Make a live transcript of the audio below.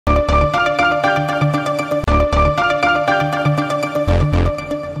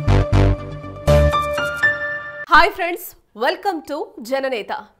Hi friends, welcome to Jana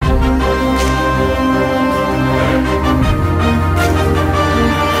Netha.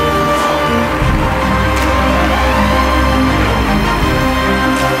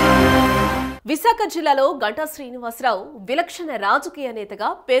 Visakha జిల్లాలో గంటా శ్రీనివాసరావు విలక్షణ రాజకీయ నేతగా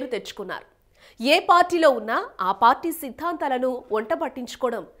పేరు తెచ్చుకున్నారు. ఏ పార్టీలో ఉన్నా ఆ పార్టీ సిద్ధాంతాలను వంట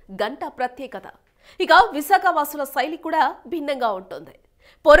పట్టించుకోవడం గంటా ప్రత్యేకత. ఇక విశాఖ వాసుల శైలి కూడా భిన్నంగా ఉంటుంది.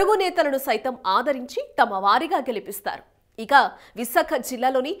 పొరుగు నేతలను సైతం ఆదరించి తమ వారిగా గెలిపిస్తారు. ఇక విశాఖ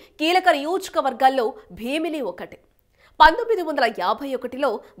జిల్లాలోని కీలక నియోజకవర్గాల్లో భీమిలి ఒకటి.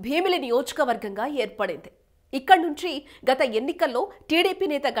 1951లో భీమిలి నియోజకవర్గంగా ఏర్పడింది. ఇక్కడి నుంచి గత ఎన్నికల్లో టీడీపీ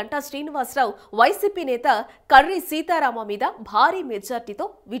నేత గంటా శ్రీనివాసరావు వైసీపీ నేత కర్రీ సీతారామ మీద భారీ మెజార్టీతో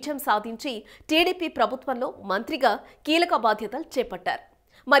విజయం సాధించి టీడీపీ ప్రభుత్వంలో మంత్రిగా కీలక బాధ్యతలు చేపట్టారు.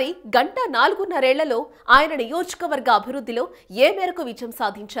 మరి గంటా 4.5 ఏళ్లలో ఆయన నియోజకవర్గ అభివృద్ధిలో ఏ మేరకు విజయం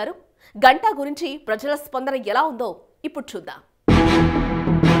సాధించారు? గంటా గురించి ప్రజల స్పందన ఎలా ఉందో ఇప్పుడు చూద్దాం.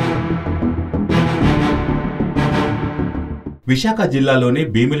 విశాఖ జిల్లాలోని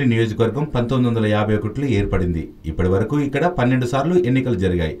భీమిలి నియోజకవర్గం 1951లో ఏర్పడింది. ఇప్పటి వరకు ఇక్కడ 12 సార్లు ఎన్నికలు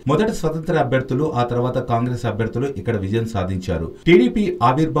జరిగాయి. మొదట స్వతంత్ర అభ్యర్థులు, ఆ తర్వాత కాంగ్రెస్ అభ్యర్థులు ఇక్కడ విజయం సాధించారు. టీడీపీ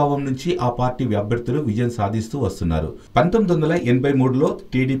ఆవిర్భావం నుంచి ఆ పార్టీ అభ్యర్థులు విజయం సాధిస్తూ వస్తున్నారు. 1983లో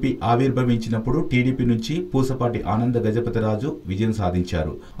టీడీపీ ఆవిర్భవించినప్పుడు టీడీపీ నుంచి పూసపాటి ఆనంద గజపతిరాజు విజయం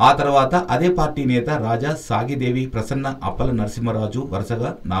సాధించారు. ఆ తర్వాత అదే పార్టీ నేత రాజా, సాగిదేవి, ప్రసన్న, అప్పల నరసింహరాజు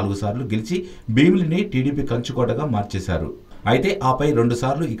వరుసగా 4 సార్లు గెలిచి భీమిలిని టీడీపీ కంచుకోటగా మార్చేశారు. అయితే ఆపై 2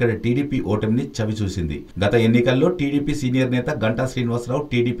 సార్లు ఇక్కడ టీడీపీ ఓటమిని చవిచూసింది. గత ఎన్నికల్లో టీడీపీ సీనియర్ నేత గంటా శ్రీనివాసరావు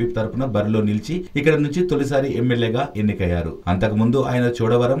టీడీపీ తరపున బరిలో నిలిచి ఇక్కడ నుంచి తొలిసారి ఎమ్మెల్యేగా ఎన్నికయ్యారు. అంతకుముందు ఆయన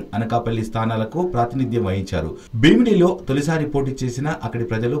చోడవరం, అనకాపల్లి స్థానాలకు ప్రాతినిధ్యం వహించారు. భీమిలిలో తొలిసారి పోటీ చేసినా అక్కడి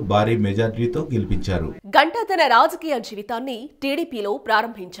ప్రజలు భారీ మెజార్టీతో గెలిపించారు. గంటా తన రాజకీయ జీవితాన్ని టీడీపీలో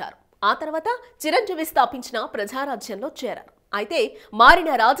ప్రారంభించారు. ఆ తర్వాత చిరంజీవి స్థాపించిన ప్రజా రాజ్యంలో చేరారు. అయితే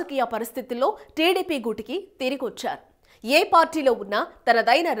మారిన రాజకీయ పరిస్థితుల్లో టీడీపీ గూటికి తిరిగొచ్చారు. ఏ పార్టీలో ఉన్నా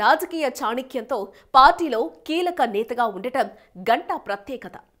తనదైన రాజకీయ చాణక్యంతో పార్టీలో కీలక నేతగా ఉండటం గంటా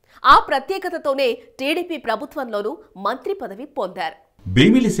ప్రత్యేకత. ఆ ప్రత్యేకతతోనే టీడీపీ ప్రభుత్వంలోనూ మంత్రి పదవి పొందారు.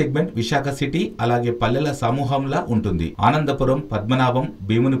 భీమిలి సెగ్మెంట్ విశాఖ సిటీ అలాగే పల్లెల సమూహంలా ఉంటుంది. ఆనందపురం, పద్మనాభం,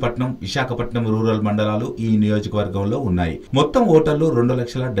 భీమునిపట్నం, విశాఖపట్నం రూరల్ మండలాలు ఈ నియోజకవర్గంలో ఉన్నాయి. మొత్తం ఓటర్లు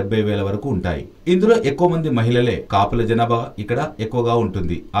 2,70,000 వరకు ఉంటాయి. ఇందులో ఎక్కువ మంది మహిళలే. కాపుల జనాభా ఇక్కడ ఎక్కువగా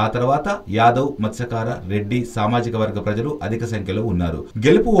ఉంటుంది. ఆ తర్వాత యాదవ్, మత్స్యకార, రెడ్డి సామాజిక వర్గ ప్రజలు అధిక సంఖ్యలో ఉన్నారు.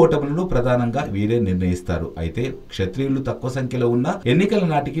 గెలుపు ఓటములను ప్రధానంగా వీరే నిర్ణయిస్తారు. అయితే క్షత్రియులు తక్కువ సంఖ్యలో ఉన్న ఎన్నికల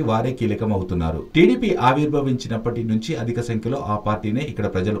నాటికి వారే కీలకం అవుతున్నారు. టీడీపీ ఆవిర్భవించినప్పటి నుంచి అధిక సంఖ్యలో ఆ పార్టీ ఇక్కడ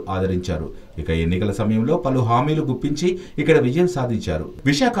ప్రజలు ఆదరించారు. ఇక ఎన్నికల సమయంలో పలు హామీలు గుప్పించి ఇక్కడ విజయం సాధించారు.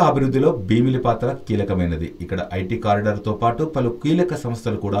 విశాఖ అభివృద్ధిలో భీమిలి పాత్ర కీలకమైనది. ఇక్కడ ఐటీ కారిడార్ తో పాటు పలు కీలక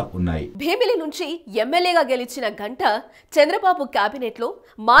సంస్థలు కూడా ఉన్నాయి. భీమిలి నుంచి ఎమ్మెల్యేగా గెలిచిన గంటా చంద్రబాబు కేబినెట్ లో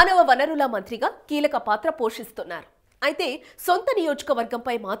మానవ వనరుల మంత్రిగా కీలక పాత్ర పోషిస్తున్నారు. అయితే సొంత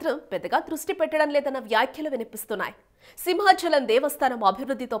నియోజకవర్గంపై మాత్రం పెద్దగా దృష్టి పెట్టడం లేదన్న వ్యాఖ్యలు వినిపిస్తున్నాయి. సింహాచలం దేవస్థానం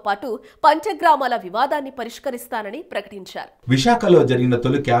అభివృద్ధితో పాటు పంచగ్రామాల వివాదాన్ని పరిష్కరిస్తానని ప్రకటించారు. విశాఖలో జరిగిన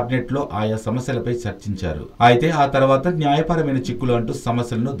తొలి కేబినెట్ లో ఆయా సమస్యలపై చర్చించారు. అయితే ఆ తర్వాత న్యాయపరమైన చిక్కులు అంటూ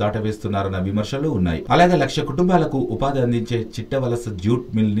సమస్యలను దాటవేస్తున్నారన్న విమర్శలు ఉన్నాయి. అలాగే 1,00,000 కుటుంబాలకు ఉపాధి అందించే చిట్టవలస జ్యూట్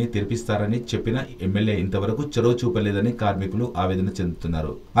మిల్ ని తెరిపిస్తారని చెప్పిన ఎమ్మెల్యే ఇంతవరకు చొరవ చూపలేదని కార్మికులు ఆవేదన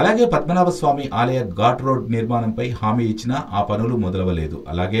చెందుతున్నారు. అలాగే పద్మనాభ స్వామి ఆలయ ఘాట్ రోడ్ నిర్మాణంపై హామీ ఇచ్చినా ఆ పనులు మొదలవలేదు.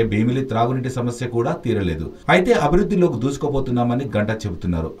 అలాగే భీమిలి త్రాగునీటి సమస్య కూడా తీరలేదు. అయితే అభివృద్ధిలోకి దూసుకుపోతున్నామని గంటా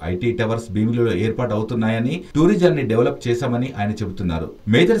చెబుతున్నారు. ఐటీ టవర్స్ భీమిలిలో ఏర్పాటు అవుతున్నాయని, టూరిజాన్ని డెవలప్ చేశామని ఆయన చెబుతున్నారు.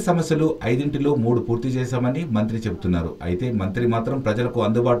 మేజర్ సమస్యలు 5లో 3 పూర్తి చేశామని మంత్రి చెబుతున్నారు. అయితే మంత్రి మాత్రం ప్రజలకు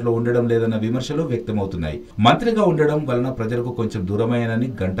అందుబాటులో ఉండడం లేదన్న విమర్శలు వ్యక్తమవుతున్నాయి. మంత్రిగా ఉండడం వలన ప్రజలకు కొంచెం దూరమయ్యానని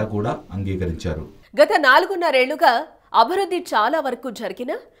గంటా కూడా అంగీకరించారు. గత 4.5 ఏళ్లుగా అభివృద్ధి చాలా వరకు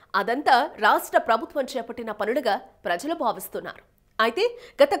జరిగినా అదంతా రాష్ట్ర ప్రభుత్వం చేపట్టిన పనులుగా ప్రజలు భావిస్తున్నారు. అయితే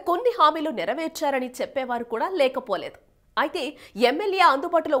గత కొన్ని హామీలు నెరవేర్చారని చెప్పేవారు కూడా లేకపోలేదు. అయితే ఎమ్మెల్యే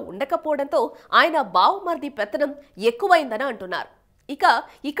అందుబాటులో ఉండకపోవడంతో ఆయన బావమర్ది పెత్తనం ఎక్కువైందని అంటున్నారు. ఇక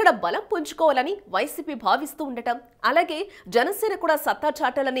ఇక్కడ బలం పుంజుకోవాలని వైసీపీ భావిస్తూ ఉండటం, అలాగే జనసేన కూడా సత్తా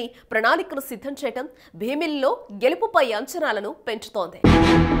చాటాలని ప్రణాళికలు సిద్ధం చేయటం భీమిలిలో గెలుపుపై అంచనాలను పెంచుతోంది.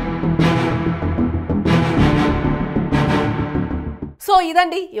 సో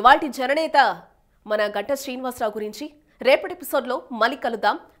ఇదండి ఇవాల్టి జననేత మన గంటా శ్రీనివాసరావు గురించి. రేపటి ఎపిసోడ్లో మళ్ళీ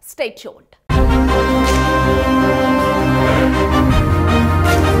కలుద్దాం. Stay tuned.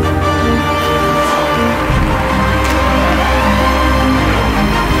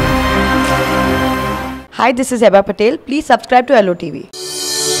 Hi, this is Heba Patel. Please subscribe to ALO TV.